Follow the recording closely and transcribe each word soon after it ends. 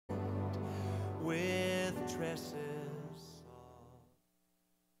with tresses.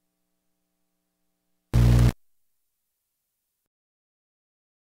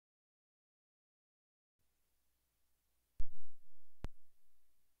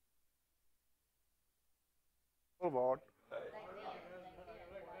 Boulevard.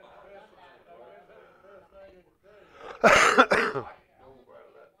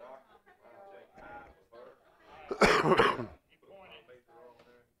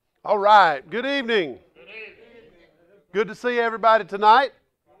 All right. Good evening. Good to see everybody tonight.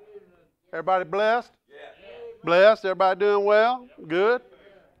 Everybody blessed? Blessed. Everybody doing well? Good.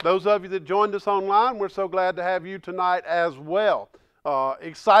 Those of you that joined us online, we're so glad to have you tonight as well.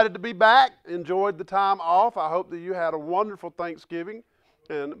 Excited to be back. Enjoyed the time off. I hope that you had a wonderful Thanksgiving.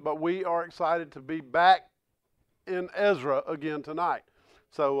 But we are excited to be back in Ezra again tonight.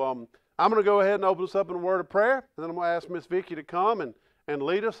 So I'm going to go ahead and open us up in a word of prayer. And then I'm going to ask Miss Vicki to come and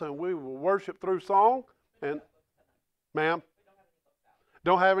lead us. And we will worship through song. And, ma'am,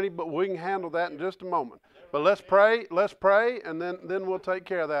 don't have any, but we can handle that in just a moment. But let's pray, and then we'll take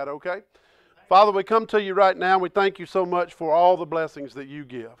care of that, okay? Father, we come to you right now. We thank you so much for all the blessings that you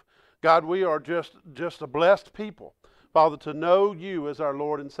give. God, we are just a blessed people, Father, to know you as our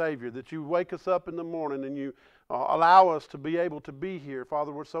Lord and Savior, that you wake us up in the morning and you allow us to be able to be here.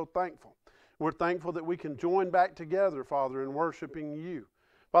 Father, we're so thankful. We're thankful that we can join back together, Father, in worshiping you.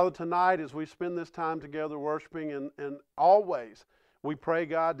 Father, tonight as we spend this time together worshiping and always, we pray,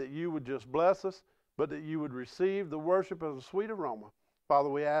 God, that you would just bless us, but that you would receive the worship as a sweet aroma. Father,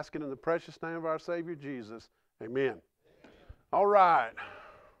 we ask it in the precious name of our Savior, Jesus. Amen. All right.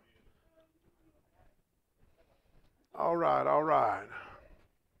 All right.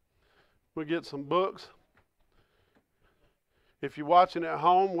 We get some books. If you're watching at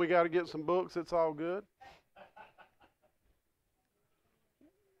home, we got to get some books. It's all good.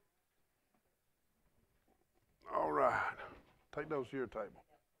 All right. Take those to your table.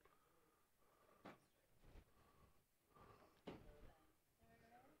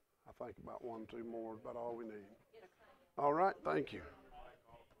 I think about 1 or 2 more is about all we need. All right. Thank you.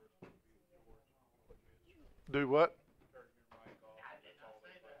 Do what?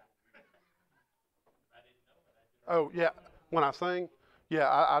 Oh, yeah. When I sing? Yeah,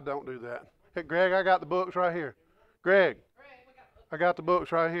 I don't do that. Hey, Greg, I got the books right here. Greg, I got the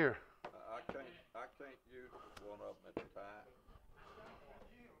books right here. I can't use one of them at a time.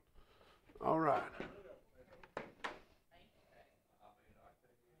 All right.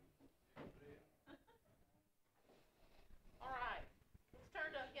 All right. Let's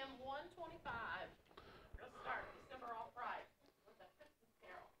turn to hymn 125. Let's start December off right with a Christmas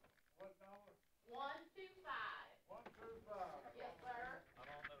carol. What number? 125. 125. Yes, sir. I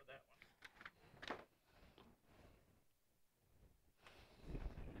don't know that one.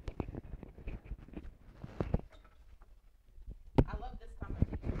 I love this time of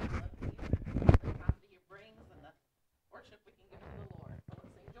year. I love the time the year brings and the worship we can give to the Lord. So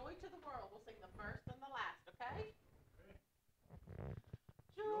let's sing Joy to the World. We'll sing the first and the last, okay?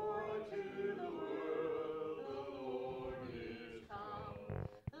 Joy to the world, the Lord is come.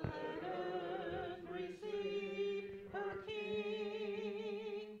 Let earth receive her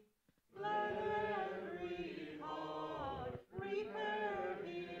King. Let every heart prepare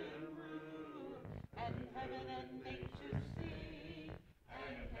him room, and heaven and nature sing,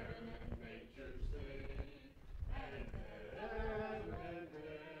 and heaven and nature sing, and heaven and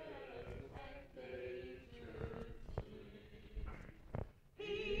nature sing.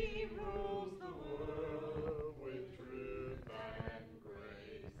 He rules the world with truth and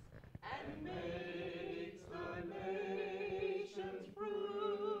grace, and makes the nations prove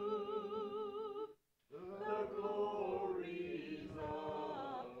the glories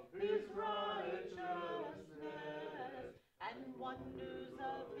of his righteousness, and wonders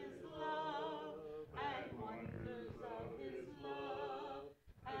of his love, and wonders of his love,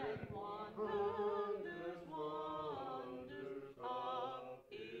 and wonders of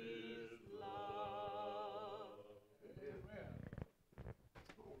his love. Amen.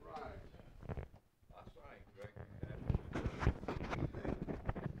 All right. I sang, Greg.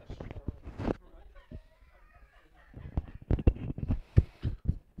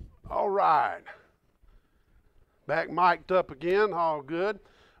 All right. Back mic'd up again. All good.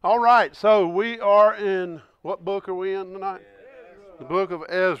 All right. So we are in, what book are we in tonight? Ezra. The book of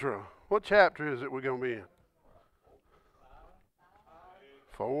Ezra. What chapter is it we're going to be in?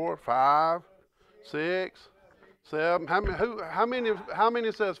 4, 5, 6, 7. How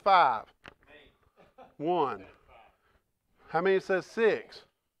many says 5? 1. How many says 6?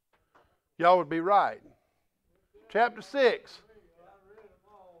 Y'all would be right. Chapter 6.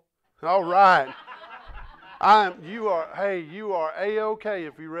 All right. You are A-OK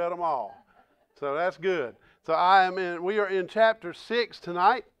if you read them all. So that's good. So we are in chapter 6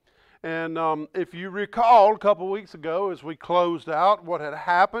 tonight. And if you recall, a couple weeks ago as we closed out, what had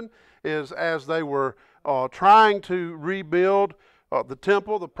happened is as they were trying to rebuild the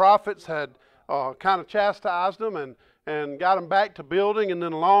temple, the prophets had kind of chastised them and got them back to building. And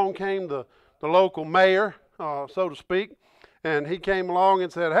then along came the local mayor, so to speak. And he came along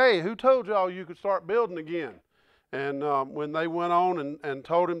and said, hey, who told y'all you could start building again? And when they went on and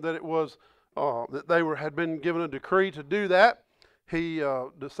told him that it was that they had been given a decree to do that, he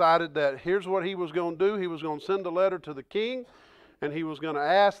decided that here's what he was going to do. He was going to send a letter to the king, and he was going to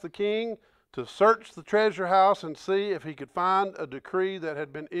ask the king to search the treasure house and see if he could find a decree that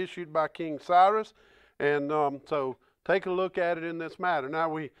had been issued by King Cyrus. And so take a look at it in this matter. Now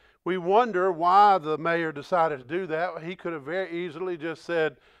we wonder why the mayor decided to do that. He could have very easily just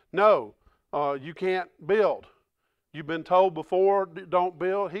said, no, you can't build. You've been told before, don't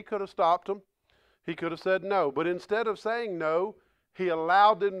build. He could have stopped them. He could have said no. But instead of saying no, he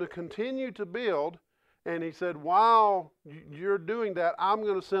allowed them to continue to build. And he said, while you're doing that, I'm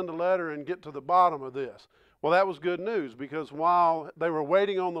going to send a letter and get to the bottom of this. Well, that was good news, because while they were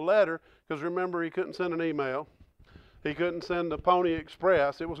waiting on the letter, because remember, he couldn't send an email. He couldn't send a Pony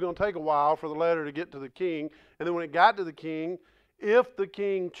Express. It was going to take a while for the letter to get to the king. And then when it got to the king, if the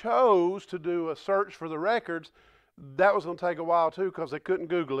king chose to do a search for the records, that was going to take a while too, because they couldn't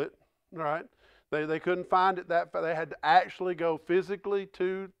Google it, right? They couldn't find it they had to actually go physically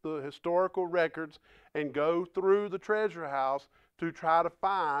to the historical records and go through the treasure house to try to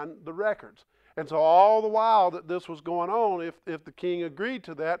find the records. And so all the while that this was going on, if the king agreed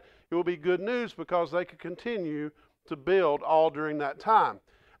to that, it would be good news, because they could continue to build all during that time.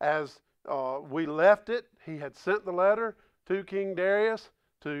 As we left it, he had sent the letter to King Darius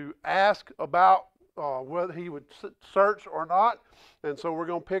to ask about whether he would search or not. And so we're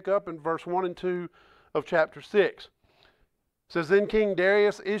going to pick up in verse 1 and 2 of chapter 6. It says, then King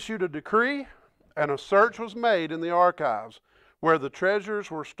Darius issued a decree, and a search was made in the archives where the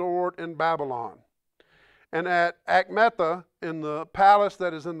treasures were stored in Babylon. And at Achmetha, in the palace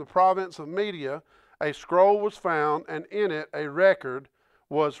that is in the province of Media, a scroll was found, and in it a record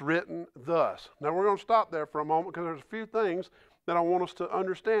was written thus. Now we're going to stop there for a moment, because there's a few things that I want us to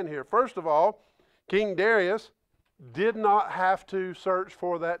understand here. First of all, King Darius did not have to search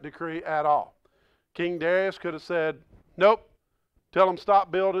for that decree at all. King Darius could have said, nope, tell them stop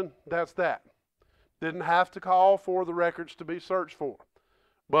building, that's that. Didn't have to call for the records to be searched for.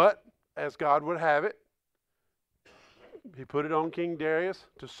 But as God would have it, he put it on King Darius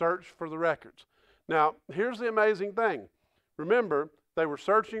to search for the records. Now, here's the amazing thing. Remember, they were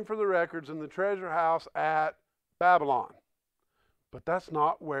searching for the records in the treasure house at Babylon. But that's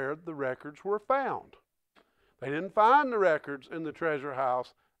not where the records were found. They didn't find the records in the treasure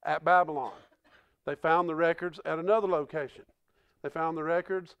house at Babylon. They found the records at another location. They found the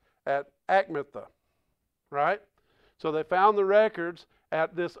records at Achmetha, right? So they found the records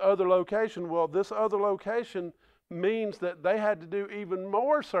at this other location. Well, this other location means that they had to do even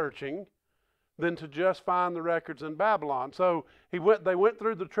more searching than to just find the records in Babylon. So they went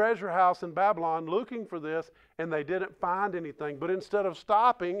through the treasure house in Babylon looking for this, and they didn't find anything. But instead of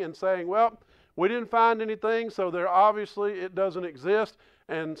stopping and saying, well, we didn't find anything, so there obviously it doesn't exist,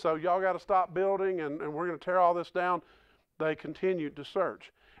 and so y'all got to stop building, and we're going to tear all this down, they continued to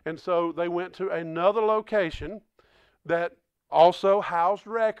search. And so they went to another location that also housed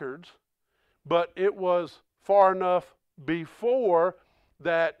records, but it was far enough before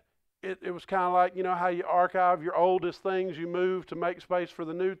that it was kind of like, you know how you archive your oldest things, you move to make space for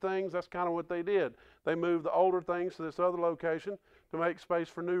the new things? That's kind of what they did. They moved the older things to this other location to make space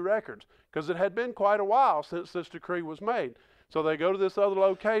for new records, because it had been quite a while since this decree was made. So they go to this other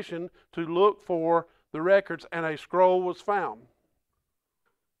location to look for the records, and a scroll was found.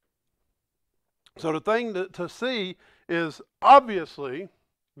 So the thing to see is, obviously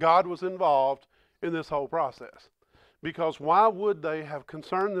God was involved in this whole process. Because why would they have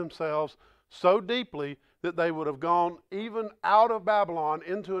concerned themselves so deeply that they would have gone even out of Babylon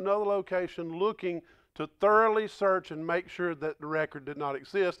into another location looking to thoroughly search and make sure that the record did not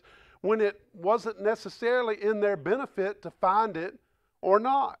exist, when it wasn't necessarily in their benefit to find it or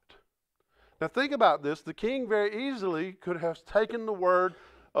not? Now think about this. The king very easily could have taken the word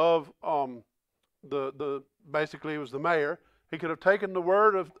of basically it was the mayor. He could have taken the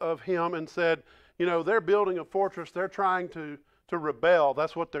word of him and said, you know, they're building a fortress. They're trying to rebel.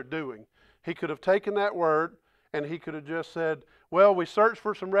 That's what they're doing. He could have taken that word, and he could have just said, well, we searched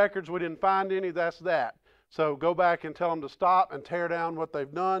for some records. We didn't find any. That's that. So go back and tell them to stop and tear down what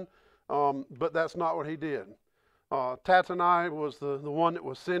they've done. but that's not what he did. Tatanai was the one that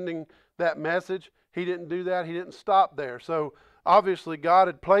was sending that message. He didn't do that. He didn't stop there. So obviously God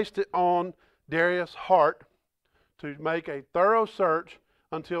had placed it on Darius' heart to make a thorough search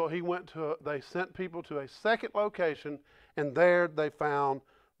until they sent people to a second location, and there they found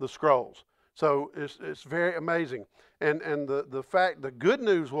the scrolls. So it's very amazing. And the good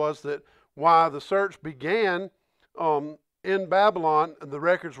news was that while the search began in Babylon, and the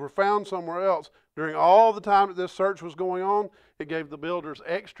records were found somewhere else, during all the time that this search was going on, it gave the builders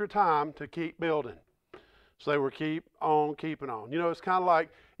extra time to keep building. So they were keep on keeping on. You know, it's kind of like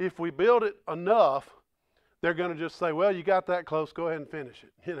if we build it enough, they're going to just say, well, you got that close, go ahead and finish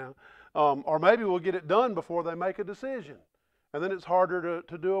it, you know. Or maybe we'll get it done before they make a decision. And then it's harder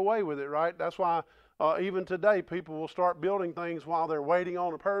to do away with it, right? That's why even today people will start building things while they're waiting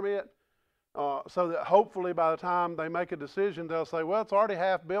on a permit, so that hopefully by the time they make a decision, they'll say, well, it's already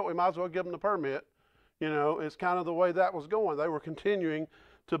half built, we might as well give them the permit. You know, it's kind of the way that was going. They were continuing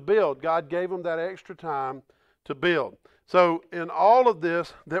to build. God gave them that extra time to build. So in all of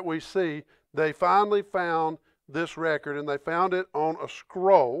this that we see, they finally found this record, and they found it on a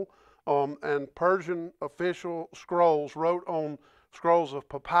scroll, and Persian official scrolls wrote on scrolls of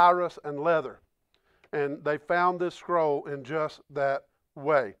papyrus and leather. And they found this scroll in just that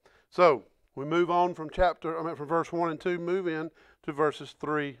way. So we move on from from verse 1 and 2, move in to verses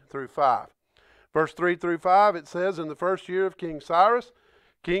 3 through 5. Verse 3 through 5, it says, in the first year of King Cyrus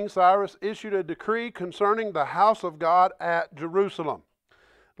issued a decree concerning the house of God at Jerusalem.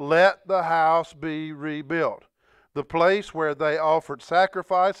 Let the house be rebuilt, the place where they offered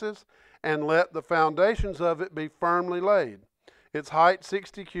sacrifices, and let the foundations of it be firmly laid. Its height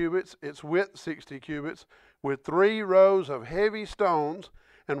 60 cubits, its width 60 cubits, with 3 rows of heavy stones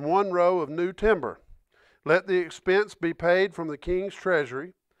and 1 row of new timber. Let the expense be paid from the king's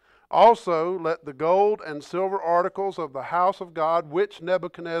treasury. Also let the gold and silver articles of the house of God, which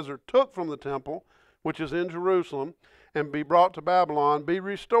Nebuchadnezzar took from the temple, which is in Jerusalem, and be brought to Babylon, be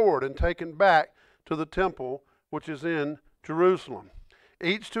restored and taken back to the temple, which is in Jerusalem,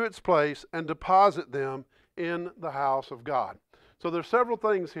 each to its place, and deposit them in the house of God. So there's several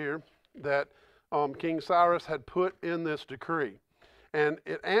things here that King Cyrus had put in this decree, and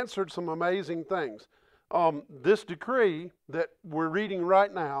it answered some amazing things. This decree that we're reading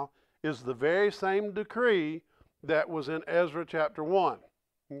right now is the very same decree that was in Ezra chapter 1.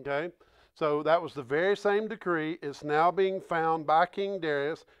 Okay? So that was the very same decree. It's now being found by King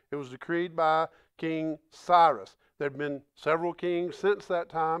Darius. It was decreed by King Cyrus. There have been several kings since that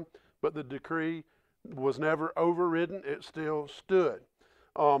time, but the decree was never overridden. It still stood.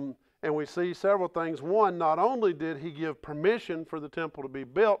 And we see several things. One, not only did he give permission for the temple to be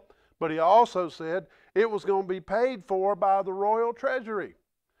built, but he also said it was going to be paid for by the royal treasury.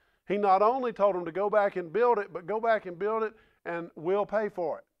 He not only told them to go back and build it, but go back and build it and we'll pay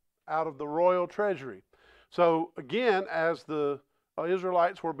for it out of the royal treasury. So again, as the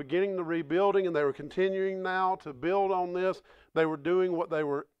Israelites were beginning the rebuilding and they were continuing now to build on this, they were doing what they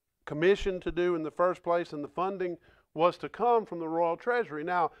were commissioned to do in the first place, and the funding was to come from the royal treasury.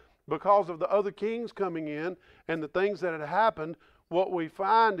 Now, because of the other kings coming in and the things that had happened, what we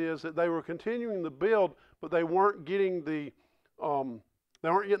find is that they were continuing to build, but they weren't getting the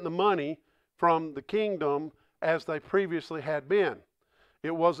money from the kingdom as they previously had been.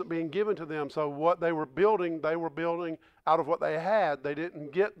 It wasn't being given to them. So what they were building out of what they had. They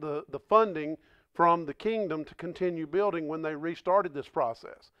didn't get the funding from the kingdom to continue building when they restarted this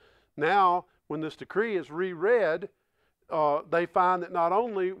process. Now, when this decree is reread, they find that not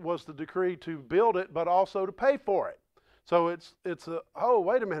only was the decree to build it, but also to pay for it. So it's oh,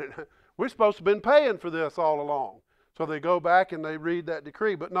 wait a minute, we're supposed to have been paying for this all along. So they go back and they read that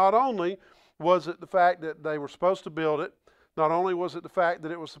decree. But not only was it the fact that they were supposed to build it, not only was it the fact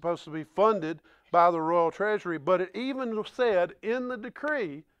that it was supposed to be funded by the royal treasury, but it even said in the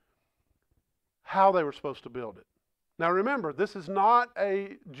decree how they were supposed to build it. Now remember, this is not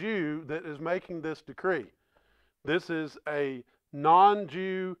a Jew that is making this decree. This is a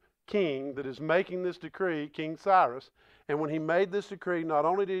non-Jew king that is making this decree, King Cyrus. And when he made this decree, not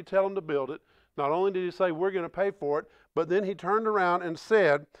only did he tell them to build it, not only did he say, we're going to pay for it, but then he turned around and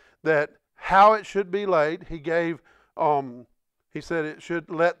said that how it should be laid. He gave, he said it should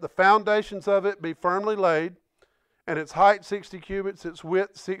let the foundations of it be firmly laid, and its height 60 cubits, its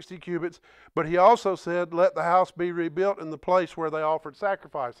width 60 cubits. But he also said, let the house be rebuilt in the place where they offered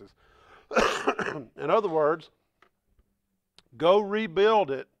sacrifices. In other words, go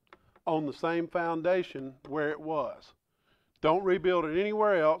rebuild it on the same foundation where it was. Don't rebuild it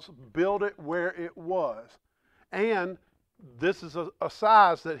anywhere else. Build it where it was. And this is a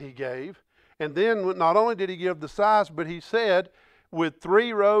size that he gave. And then not only did he give the size, but he said with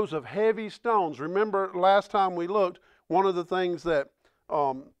 3 rows of heavy stones. Remember last time we looked, one of the things that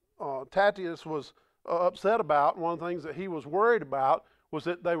Tatius was upset about, one of the things that he was worried about, was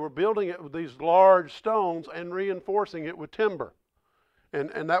that they were building it with these large stones and reinforcing it with timber.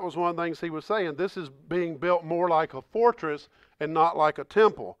 And that was one of the things he was saying. This is being built more like a fortress and not like a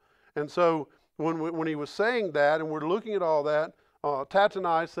temple. And so when he was saying that, and we're looking at all that,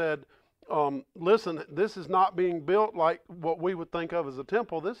 Tatanai said, listen, this is not being built like what we would think of as a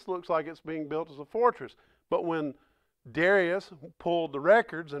temple. This looks like it's being built as a fortress. But when Darius pulled the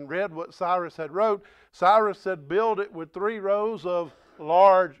records and read what Cyrus had wrote, Cyrus said, build it with 3 rows of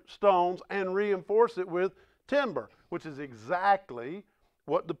large stones and reinforce it with timber, which is exactly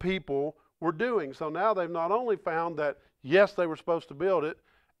what the people were doing. So now they've not only found that, yes, they were supposed to build it,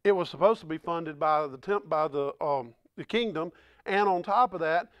 it was supposed to be funded by the kingdom, and on top of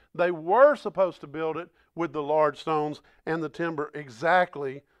that, they were supposed to build it with the large stones and the timber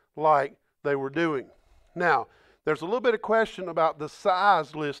exactly like they were doing. Now, there's a little bit of question about the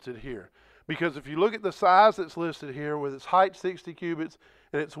size listed here, because if you look at the size that's listed here with its height 60 cubits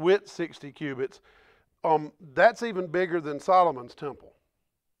and its width 60 cubits, that's even bigger than Solomon's temple.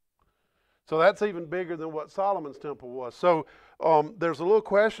 So that's even bigger than what Solomon's temple was. So there's a little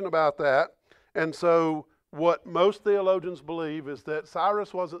question about that. And so what most theologians believe is that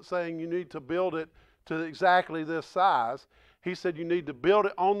Cyrus wasn't saying you need to build it to exactly this size. He said you need to build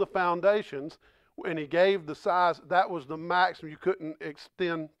it on the foundations, and he gave the size. That was the maximum. You couldn't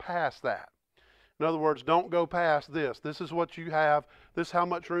extend past that. In other words, don't go past this. This is what you have. This is how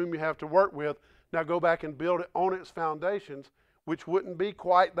much room you have to work with. Now go back and build it on its foundations, which wouldn't be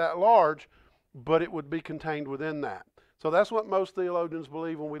quite that large, but it would be contained within that. So that's what most theologians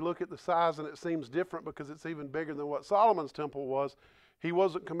believe when we look at the size, and it seems different because it's even bigger than what Solomon's temple was. He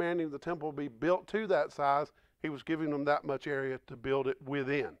wasn't commanding the temple be built to that size. He was giving them that much area to build it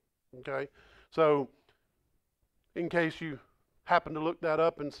within. Okay? So in case you happen to look that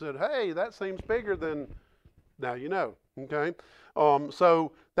up and said, hey, that seems bigger than, now you know. Okay?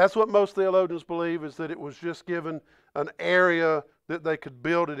 So that's what most theologians believe, is that it was just given an area that they could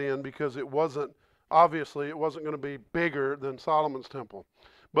build it in, because it wasn't, obviously it wasn't going to be bigger than Solomon's temple.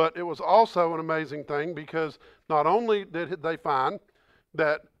 But it was also an amazing thing, because not only did they find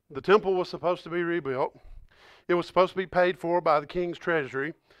that the temple was supposed to be rebuilt, it was supposed to be paid for by the king's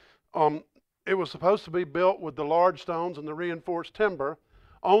treasury, it was supposed to be built with the large stones and the reinforced timber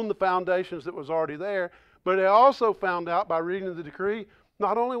on the foundations that was already there, but they also found out by reading the decree,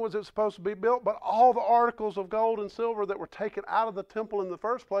 not only was it supposed to be built, but all the articles of gold and silver that were taken out of the temple in the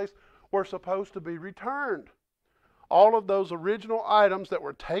first place were supposed to be returned. All of those original items that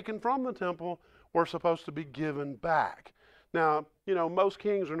were taken from the temple were supposed to be given back. Now, you know, most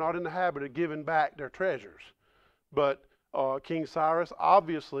kings are not in the habit of giving back their treasures. But King Cyrus,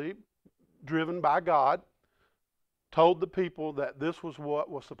 obviously driven by God, told the people that this was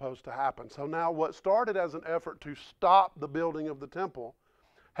what was supposed to happen. So now what started as an effort to stop the building of the temple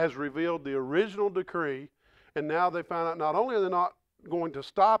has revealed the original decree, and now they found out not only are they not going to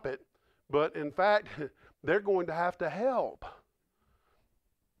stop it, but in fact, they're going to have to help.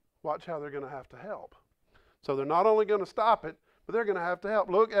 Watch how they're going to have to help. So they're not only going to stop it, but they're going to have to help.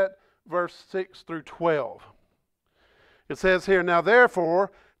 Look at verse 6 through 12. It says here, now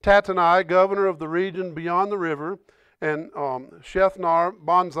therefore, Tatanai, governor of the region beyond the river, and Shethnar,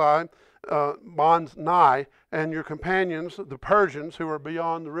 Bonzai, and your companions, the Persians who are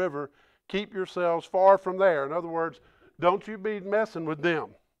beyond the river, keep yourselves far from there. In other words, don't you be messing with them.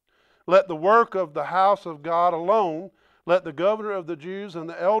 Let the work of the house of God alone, let the governor of the Jews and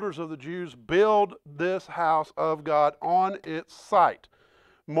the elders of the Jews build this house of God on its site.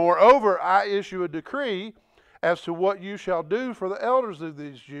 Moreover, I issue a decree as to what you shall do for the elders of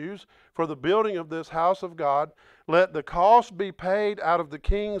these Jews for the building of this house of God. Let the cost be paid out of the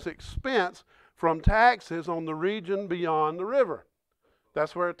king's expense from taxes on the region beyond the river.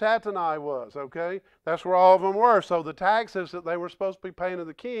 That's where Tatanai was, okay? That's where all of them were. So the taxes that they were supposed to be paying to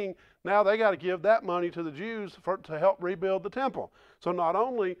the king, now they got to give that money to the Jews to help rebuild the temple. So not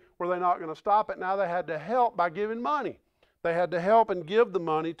only were they not going to stop it, now they had to help by giving money. They had to help and give the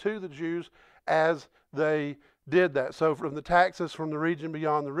money to the Jews as they did that. So from the taxes from the region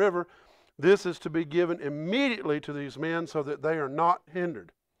beyond the river, this is to be given immediately to these men so that they are not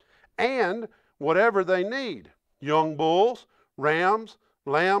hindered. And whatever they need, young bulls, rams,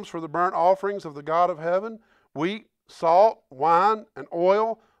 lambs for the burnt offerings of the God of heaven, wheat, salt, wine, and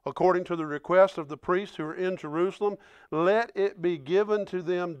oil, according to the request of the priests who are in Jerusalem, let it be given to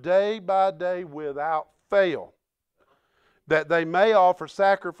them day by day without fail. that they may offer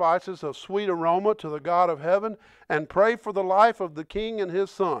sacrifices of sweet aroma to the God of heaven, and pray for the life of the king and his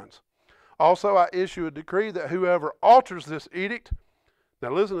sons. Also I issue a decree that whoever alters this edict,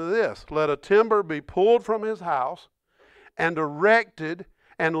 now listen to this, let a timber be pulled from his house and erected,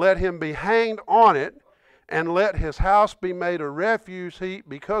 and let him be hanged on it, and let his house be made a refuse heap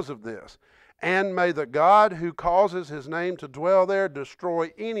because of this. And may the God who causes his name to dwell there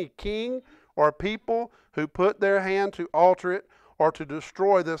destroy any king or people who put their hand to alter it or to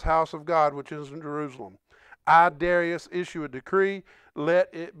destroy this house of God which is in Jerusalem. I, Darius, issue a decree, let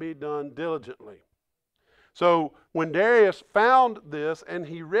it be done diligently. So when Darius found this and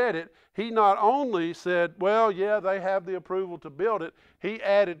he read it, he not only said, well, yeah, they have the approval to build it, he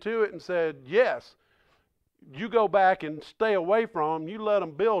added to it and said, yes, you go back and stay away from them, you let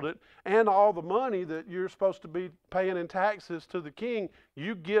them build it, and all the money that you're supposed to be paying in taxes to the king,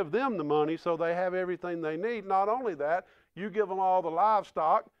 you give them the money so they have everything they need. Not only that, you give them all the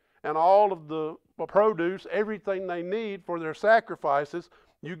livestock and all of the produce, everything they need for their sacrifices.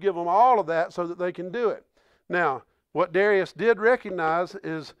 You give them all of that so that they can do it. Now, what Darius did recognize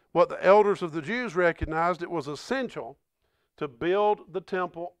is what the elders of the Jews recognized. It was essential to build the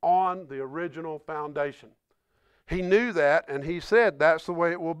temple on the original foundation. He knew that, and he said that's the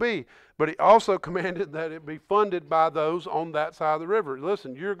way it will be. But he also commanded that it be funded by those on that side of the river.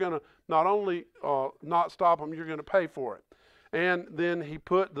 Listen, you're going to not only not stop them, you're going to pay for it. And then he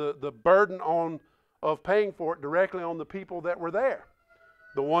put the burden of paying for it directly on the people that were there,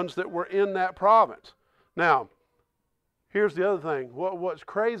 the ones that were in that province. Now, here's the other thing. What's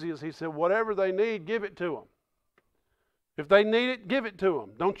crazy is he said, whatever they need, give it to them. If they need it, give it to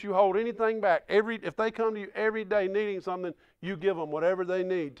them. Don't you hold anything back. If they come to you every day needing something, you give them whatever they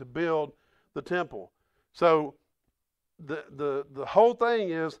need to build the temple. So the whole thing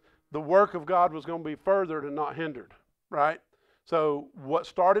is the work of God was going to be furthered and not hindered, right? So what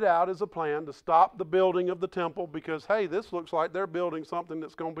started out as a plan to stop the building of the temple because, hey, this looks like they're building something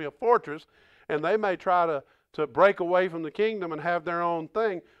that's going to be a fortress, and they may try to break away from the kingdom and have their own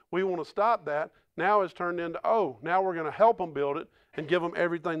thing. We want to stop that. Now it's turned into, now we're going to help them build it and give them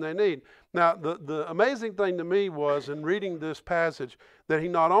everything they need. Now, the amazing thing to me was in reading this passage that he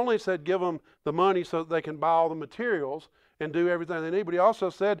not only said give them the money so that they can buy all the materials and do everything they need, but he also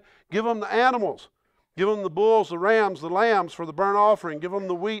said give them the animals. Give them the bulls, the rams, the lambs for the burnt offering. Give them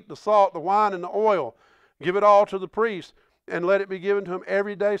the wheat, the salt, the wine, and the oil. Give it all to the priest, and let it be given to them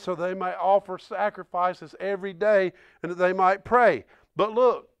every day so they might offer sacrifices every day and that they might pray. But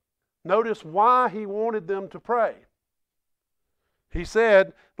look, notice why he wanted them to pray. He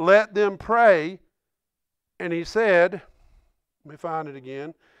said, let them pray, and he said, let me find it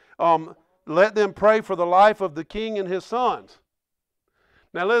again, let them pray for the life of the king and his sons.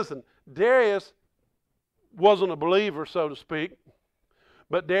 Now listen, Darius wasn't a believer, so to speak,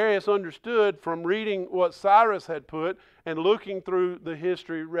 but Darius understood from reading what Cyrus had put and looking through the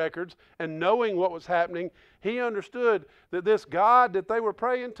history records and knowing what was happening, he understood that this God that they were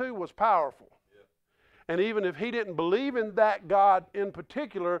praying to was powerful. And even if he didn't believe in that God in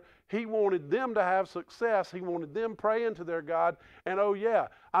particular, he wanted them to have success. He wanted them praying to their God. And oh yeah,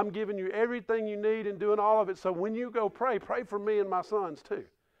 I'm giving you everything you need and doing all of it. So when you go pray for me and my sons too.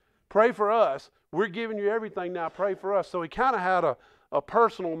 Pray for us. We're giving you everything now. Pray for us. So he kind of had a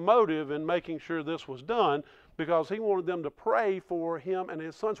personal motive in making sure this was done because he wanted them to pray for him and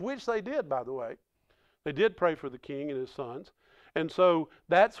his sons, which they did, by the way. They did pray for the king and his sons. And so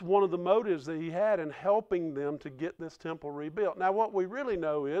that's one of the motives that he had in helping them to get this temple rebuilt. Now, what we really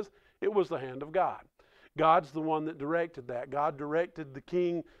know is it was the hand of God. God's the one that directed that. God directed the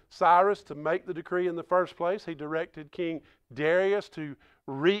King Cyrus to make the decree in the first place. He directed King Darius to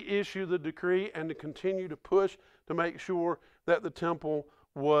reissue the decree and to continue to push to make sure that the temple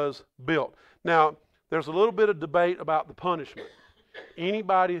was built. Now, there's a little bit of debate about the punishment.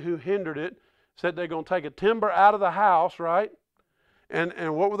 Anybody who hindered it said they're going to take a timber out of the house, right?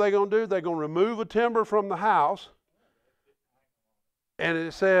 And what were they going to do? They're going to remove a timber from the house. And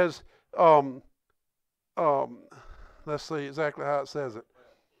it says, let's see exactly how it says it.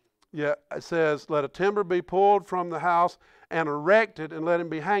 Yeah, it says, let a timber be pulled from the house and erected and let him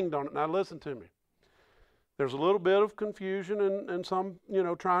be hanged on it. Now listen to me. There's a little bit of confusion and some,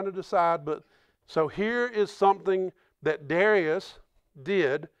 trying to decide. But so here is something that Darius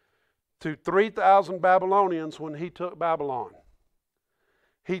did to 3,000 Babylonians when he took Babylon.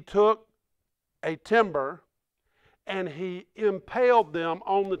 He took a timber and he impaled them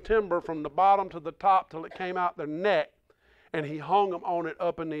on the timber from the bottom to the top till it came out their neck, and he hung them on it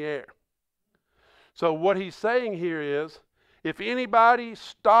up in the air. So what he's saying here is, if anybody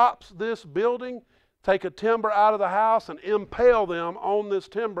stops this building, take a timber out of the house and impale them on this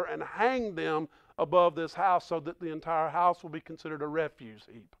timber and hang them above this house so that the entire house will be considered a refuse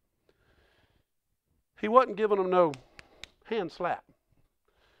heap. He wasn't giving them no hand slap.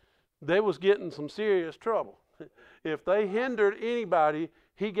 They was getting some serious trouble. If they hindered anybody,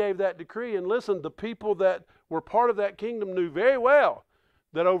 he gave that decree. And listen, the people that were part of that kingdom knew very well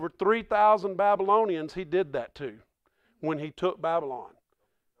that over 3,000 Babylonians he did that to when he took Babylon.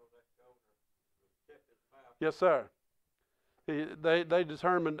 Yes, sir. They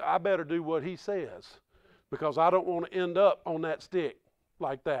determined, I better do what he says because I don't want to end up on that stick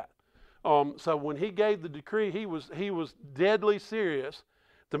like that. So when he gave the decree, he was deadly serious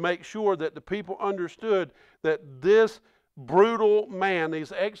to make sure that the people understood that this brutal man,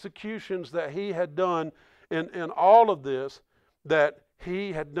 these executions that he had done in all of this, that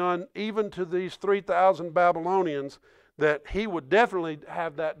he had done even to these 3,000 Babylonians, that he would definitely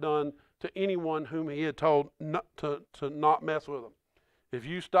have that done to anyone whom he had told not to not mess with them. If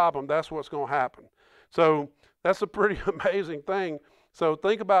you stop them, that's what's going to happen. So that's a pretty amazing thing. So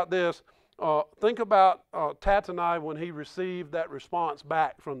think about this. Think about Tatanai when he received that response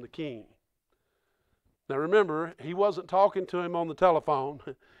back from the king. Now remember, he wasn't talking to him on the telephone.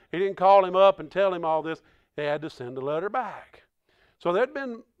 He didn't call him up and tell him all this. He had to send a letter back. So there'd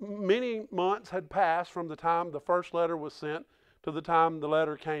been many months had passed from the time the first letter was sent to the time the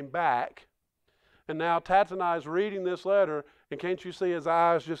letter came back. And now Tatanai is reading this letter, and can't you see his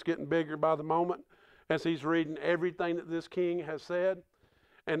eyes just getting bigger by the moment as he's reading everything that this king has said?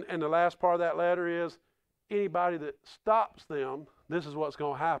 And the last part of that letter is, anybody that stops them, this is what's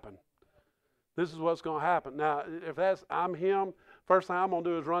going to happen. This is what's going to happen. Now, if I'm him, first thing I'm going to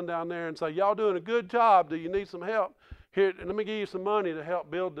do is run down there and say, y'all doing a good job. Do you need some help? Here, let me give you some money to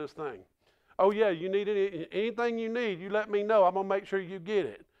help build this thing. Oh, yeah, you need anything you need, you let me know. I'm going to make sure you get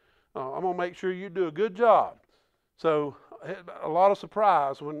it. I'm going to make sure you do a good job. So a lot of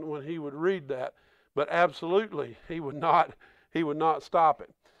surprise when he would read that. But absolutely, he would not stop it.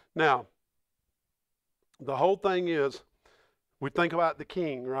 Now, the whole thing is, we think about the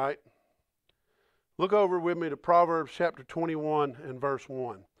king, right? Look over with me to Proverbs chapter 21 and verse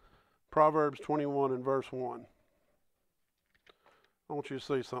 1. Proverbs 21 and verse 1. I want you to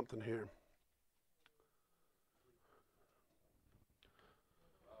see something here.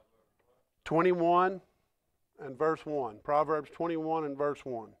 Proverbs 21 and verse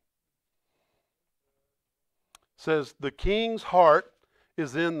 1. Says, the king's heart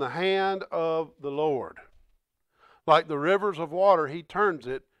is in the hand of the Lord. Like the rivers of water, he turns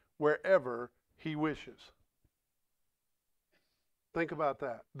it wherever he wishes. Think about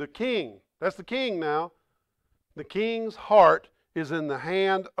that. The king, that's the king now. The king's heart is in the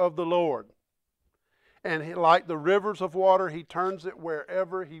hand of the Lord. And like the rivers of water, he turns it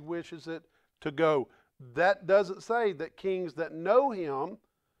wherever he wishes it to go. That doesn't say that kings that know him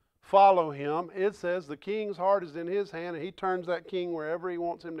follow him. It says the king's heart is in his hand and he turns that king wherever he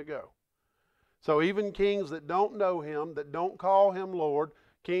wants him to go. So even kings that don't know him, that don't call him Lord,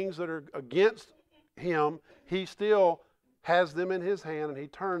 kings that are against him, he still has them in his hand and he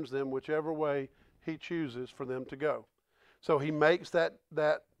turns them whichever way he chooses for them to go. So he makes that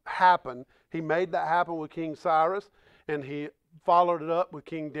happen. He made that happen with King Cyrus, and he followed it up with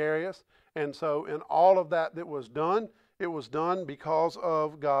King Darius. And so in all of that was done, it was done because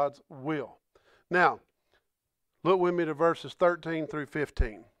of God's will. Now, look with me to verses 13 through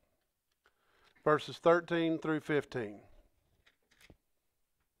 15. Verses 13 through 15.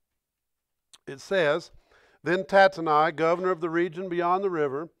 It says, then Tatanai, governor of the region beyond the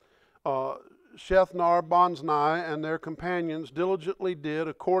river, Shethnar-Bonzai and their companions diligently did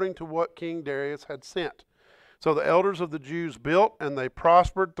according to what King Darius had sent. So the elders of the Jews built, and they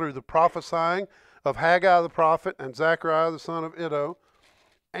prospered through the prophesying of Haggai the prophet and Zechariah the son of Iddo.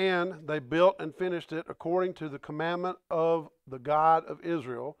 And they built and finished it according to the commandment of the God of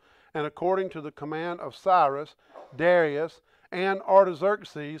Israel, and according to the command of Cyrus, Darius, and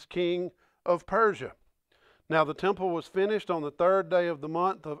Artaxerxes, king of Persia. Now the temple was finished on the 3rd day of the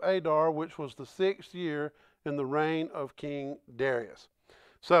month of Adar, which was the 6th year in the reign of King Darius.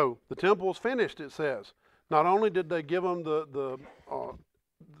 So the temple was finished, it says. Not only did they give them the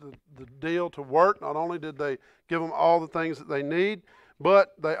deal to work, not only did they give them all the things that they need,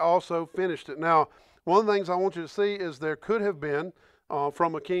 but they also finished it. Now, one of the things I want you to see is there could have been,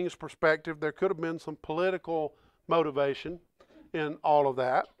 from a king's perspective, there could have been some political motivation in all of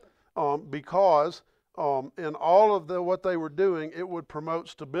that, because in all of what they were doing, it would promote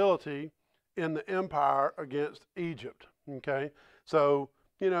stability in the empire against Egypt. Okay, so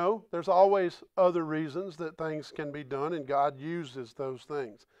there's always other reasons that things can be done, and God uses those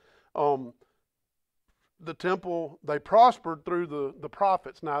things. the temple, they prospered through the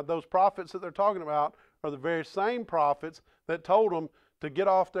prophets. Now, those prophets that they're talking about are the very same prophets that told them to get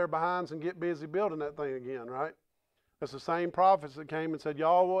off their behinds and get busy building that thing again, right? It's the same prophets that came and said,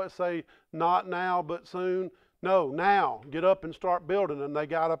 y'all what say not now but soon? No, now. Get up and start building. And they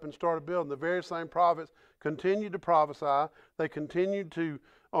got up and started building. The very same prophets continued to prophesy. They continued to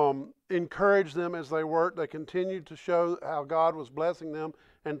encourage them as they worked. They continued to show how God was blessing them.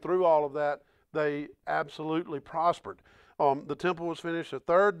 And through all of that, they absolutely prospered. The temple was finished the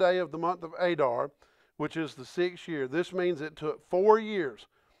 3rd day of the month of Adar, which is the 6th year. This means it took 4 years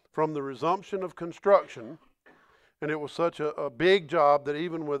from the resumption of construction. And it was such a big job that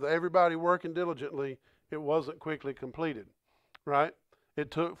even with everybody working diligently, it wasn't quickly completed, right? It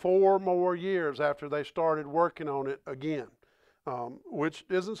took 4 more years after they started working on it again, which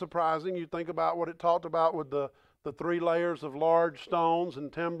isn't surprising. You think about what it talked about with the 3 layers of large stones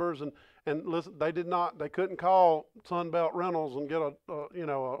and timbers, and listen, they couldn't call Sunbelt Rentals and get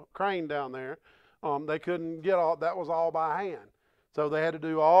a crane down there. They couldn't get all, that was all by hand. So they had to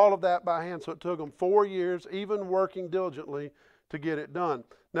do all of that by hand. So it took them 4 years, even working diligently, to get it done.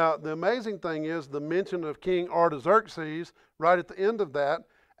 Now, the amazing thing is the mention of King Artaxerxes right at the end of that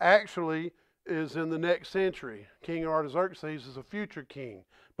actually is in the next century. King Artaxerxes is a future king,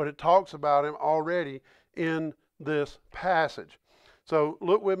 but it talks about him already in this passage. So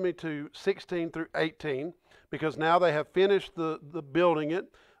look with me to 16 through 18, because now they have finished the building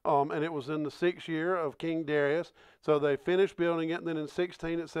it. And it was in the 6th year of King Darius. So they finished building it. And then in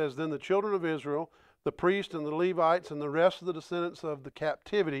 16 it says, then the children of Israel, the priests and the Levites and the rest of the descendants of the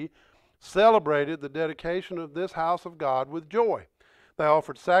captivity celebrated the dedication of this house of God with joy. They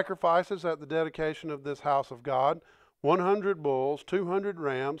offered sacrifices at the dedication of this house of God, 100 bulls, 200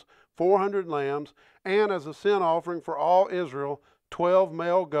 rams, 400 lambs, and as a sin offering for all Israel, 12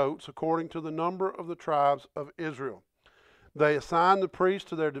 male goats according to the number of the tribes of Israel. They assigned the priests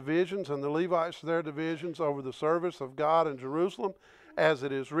to their divisions and the Levites to their divisions over the service of God in Jerusalem, as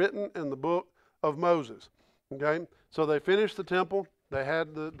it is written in the book of Moses. Okay, so they finished the temple. They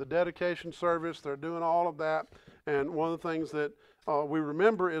had the dedication service. They're doing all of that. And one of the things that we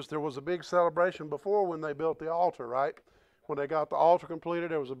remember is there was a big celebration before when they built the altar, right? When they got the altar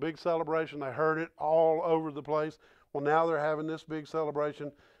completed, there was a big celebration. They heard it all over the place. Well, now they're having this big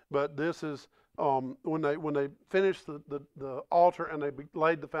celebration, but this is when they finished the altar and they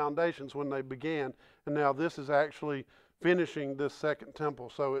laid the foundations when they began, and now this is actually finishing this second temple,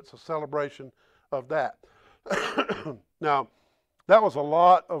 so it's a celebration of that. Now, that was a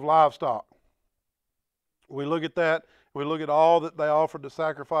lot of livestock. We look at that, we look at all that they offered the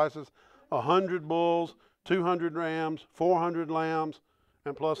sacrifices, 100 bulls, 200 rams, 400 lambs,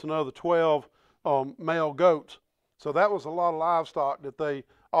 and plus another 12 male goats. So that was a lot of livestock that they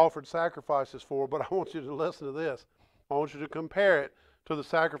offered sacrifices for, but I want you to listen to this. I want you to compare it to the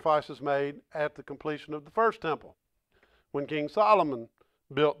sacrifices made at the completion of the first temple, when King Solomon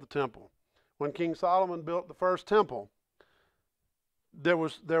built the temple. When King Solomon built the first temple, there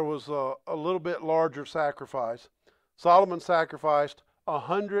was a little bit larger sacrifice. Solomon sacrificed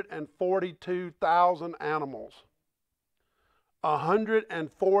 142,000 animals.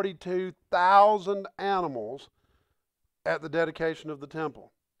 142,000 animals at the dedication of the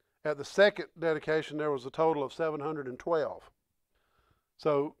temple. At the second dedication, there was a total of 712.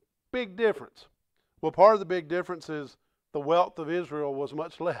 So, big difference. Well, part of the big difference is the wealth of Israel was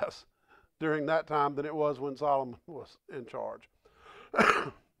much less during that time than it was when Solomon was in charge.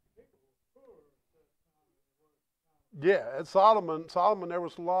 Yeah, at Solomon, there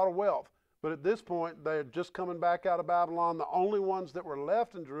was a lot of wealth. But at this point, they had just coming back out of Babylon. The only ones that were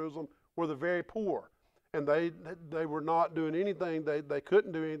left in Jerusalem were the very poor. And they were not doing anything, they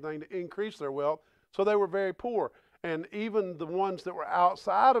couldn't do anything to increase their wealth, so they were very poor. And even the ones that were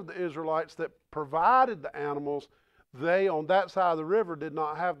outside of the Israelites that provided the animals, they on that side of the river did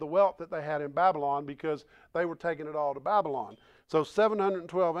not have the wealth that they had in Babylon because they were taking it all to Babylon. So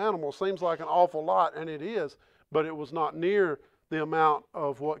 712 animals seems like an awful lot, and it is, but it was not near the amount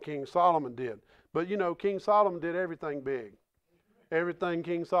of what King Solomon did. But you know, King Solomon did everything big. Everything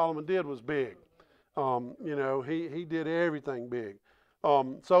King Solomon did was big. You know, he did everything big.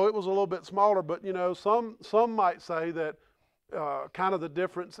 So it was a little bit smaller, but you know, some might say that kind of the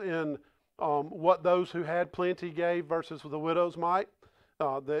difference in what those who had plenty gave versus the widow's mite,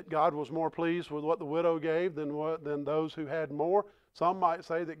 that God was more pleased with what the widow gave than those who had more. Some might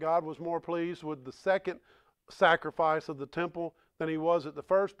say that God was more pleased with the second sacrifice of the temple than he was at the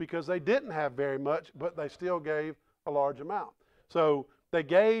first, because they didn't have very much, but they still gave a large amount. So they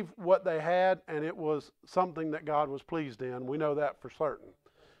gave what they had, and it was something that God was pleased in. We know that for certain.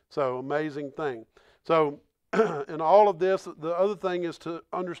 So amazing thing. So in all of this, the other thing is to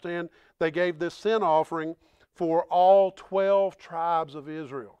understand they gave this sin offering for all 12 tribes of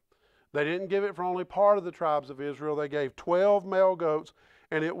Israel. They didn't give it for only part of the tribes of Israel. They gave 12 male goats,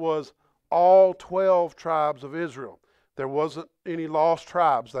 and it was all 12 tribes of Israel. There wasn't any lost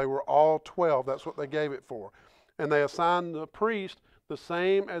tribes. They were all 12. That's what they gave it for. And they assigned the priest the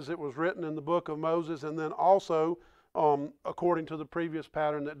same as it was written in the book of Moses, and then also according to the previous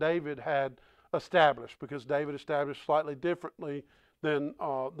pattern that David had established, because David established slightly differently than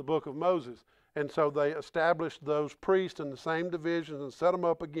the book of Moses. And so they established those priests in the same divisions and set them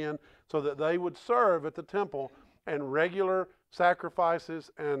up again so that they would serve at the temple, and regular sacrifices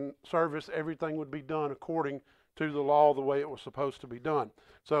and service, everything would be done according to the law the way it was supposed to be done.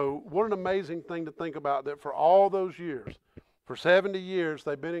 So what an amazing thing to think about, that for all those years, for 70 years,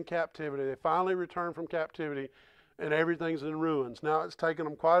 they've been in captivity. They finally returned from captivity, and everything's in ruins. Now it's taken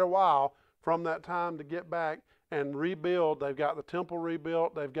them quite a while from that time to get back and rebuild. They've got the temple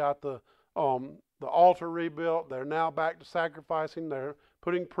rebuilt. They've got the altar rebuilt. They're now back to sacrificing. They're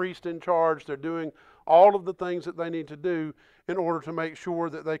putting priests in charge. They're doing all of the things that they need to do in order to make sure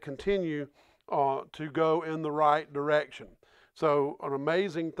that they continue to go in the right direction. So an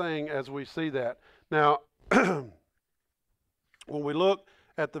amazing thing as we see that. Now, when we look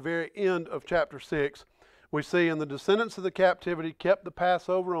at the very end of chapter 6, we see, and the descendants of the captivity kept the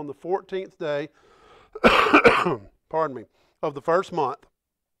Passover on the 14th day pardon me, of the first month.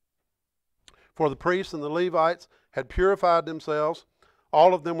 For the priests and the Levites had purified themselves.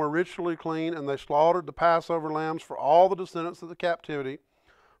 All of them were ritually clean, and they slaughtered the Passover lambs for all the descendants of the captivity,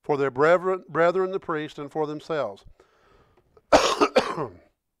 for their brethren the priests, and for themselves.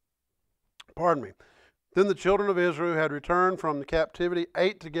 Pardon me. Then the children of Israel who had returned from the captivity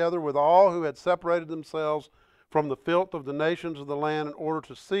ate together with all who had separated themselves from the filth of the nations of the land in order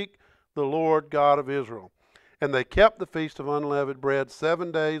to seek the Lord God of Israel. And they kept the feast of unleavened bread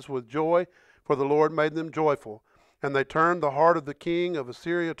 7 days with joy, for the Lord made them joyful. And they turned the heart of the king of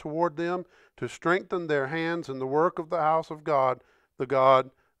Assyria toward them to strengthen their hands in the work of the house of God, the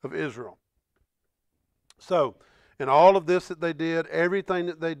God of Israel. So, in all of this that they did, everything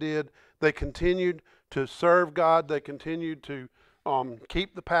that they did, they continued to serve God. They continued to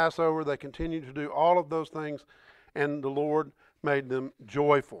keep the Passover. They continued to do all of those things, and the Lord made them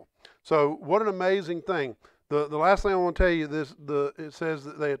joyful. So what an amazing thing. The last thing I want to tell you, it says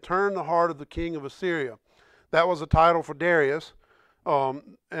that they had turned the heart of the king of Assyria. That was a title for Darius,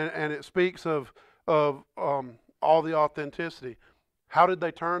 and it speaks of all the authenticity. How did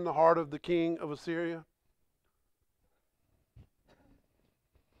they turn the heart of the king of Assyria?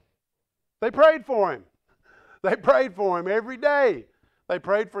 They prayed for him. They prayed for him every day. They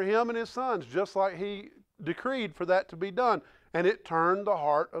prayed for him and his sons, just like he decreed for that to be done. And it turned the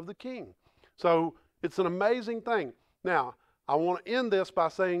heart of the king. So it's an amazing thing. Now, I want to end this by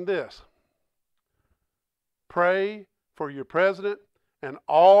saying this. Pray for your president and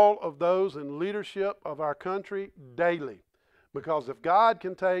all of those in leadership of our country daily. Because if God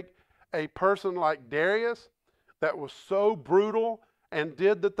can take a person like Darius that was so brutal and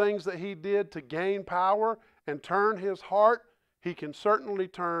did the things that he did to gain power and turn his heart, he can certainly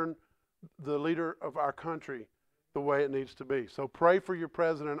turn the leader of our country the way it needs to be. So pray for your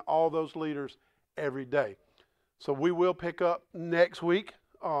president and all those leaders every day. So we will pick up next week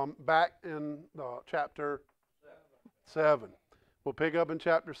back in chapter 7. We'll pick up in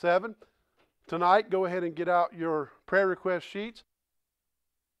chapter 7. Tonight, go ahead and get out your prayer request sheets.